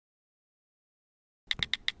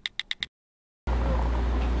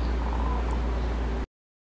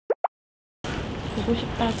보고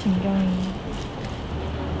싶다, 진경이.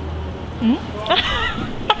 응?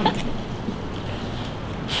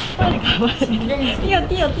 빨리 가봐야 돼.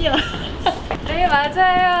 뛰어. 네,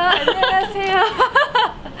 맞아요. 안녕하세요.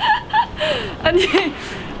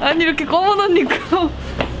 아니 이렇게 검은 옷 입고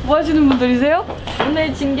뭐 하시는 분들이세요?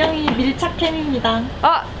 오늘 진경이 밀착캠입니다.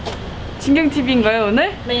 아! 진경TV인가요,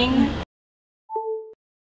 오늘? 네.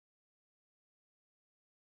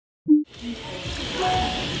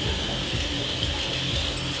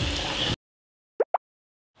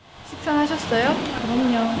 식사하셨어요?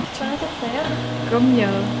 그럼요. 식사하셨어요? 그럼요.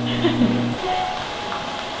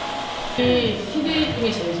 TV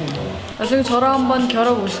중에 제일 좋아요. 나중에 저랑 한번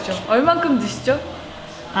겨뤄보시죠. 얼만큼 드시죠?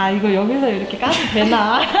 아, 이거 여기서 이렇게 까도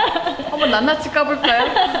되나? 한번 낱낱이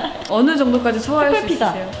까볼까요? 어느 정도까지 소화할 수 피자.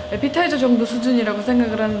 있으세요? 에피타이저 정도 수준이라고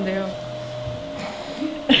생각을 하는데요.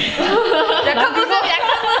 약한 모습!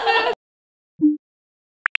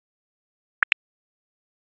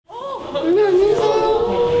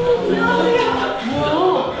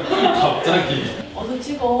 갑자기. 어서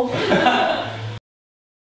찍어.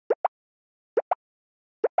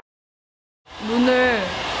 눈을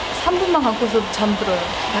 3분만 감고서 잠들어요.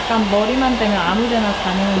 약간 머리만 되면 아무데나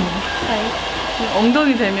가는 스타일?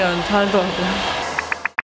 엉덩이 되면 자더라고요.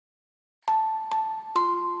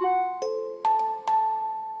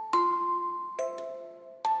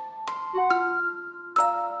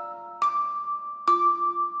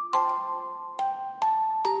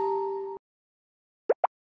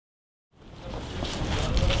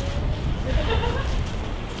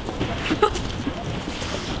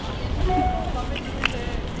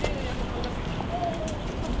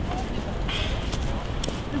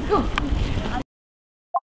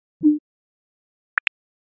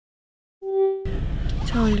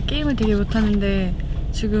 저 원래 게임을 되게 못하는데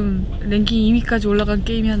지금 랭킹 2위까지 올라간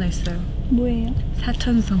게임이 하나 있어요. 뭐예요?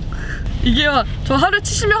 사천성. 이게요, 저 하루에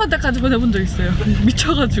 70명한테까지 보내본 적 있어요.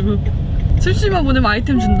 미쳐가지고 70명 보내면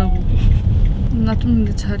아이템 준다고. 나 좀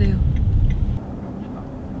근데 잘해요.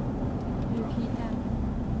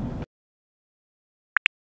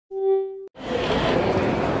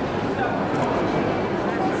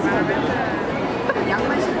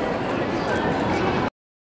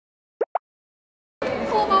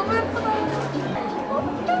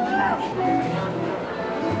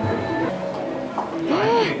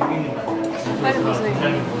 빨리 벗어요.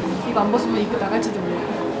 이거 안 벗으면 입고 나갈지도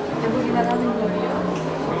몰라요. 대박이나 하는 거예요.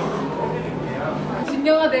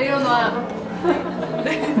 진경아, 내려놔.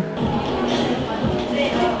 네.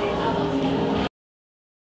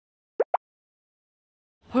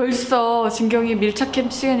 벌써 진경이 밀착캠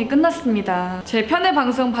시간이 끝났습니다. 제 편의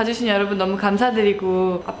방송 봐주신 여러분 너무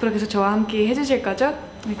감사드리고 앞으로 계속 저와 함께 해주실 거죠?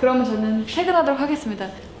 네, 그러면 저는 퇴근하도록 하겠습니다.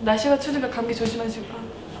 날씨가 추우니까 감기 조심하시고.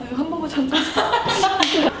 이거 한 번만 잠깐.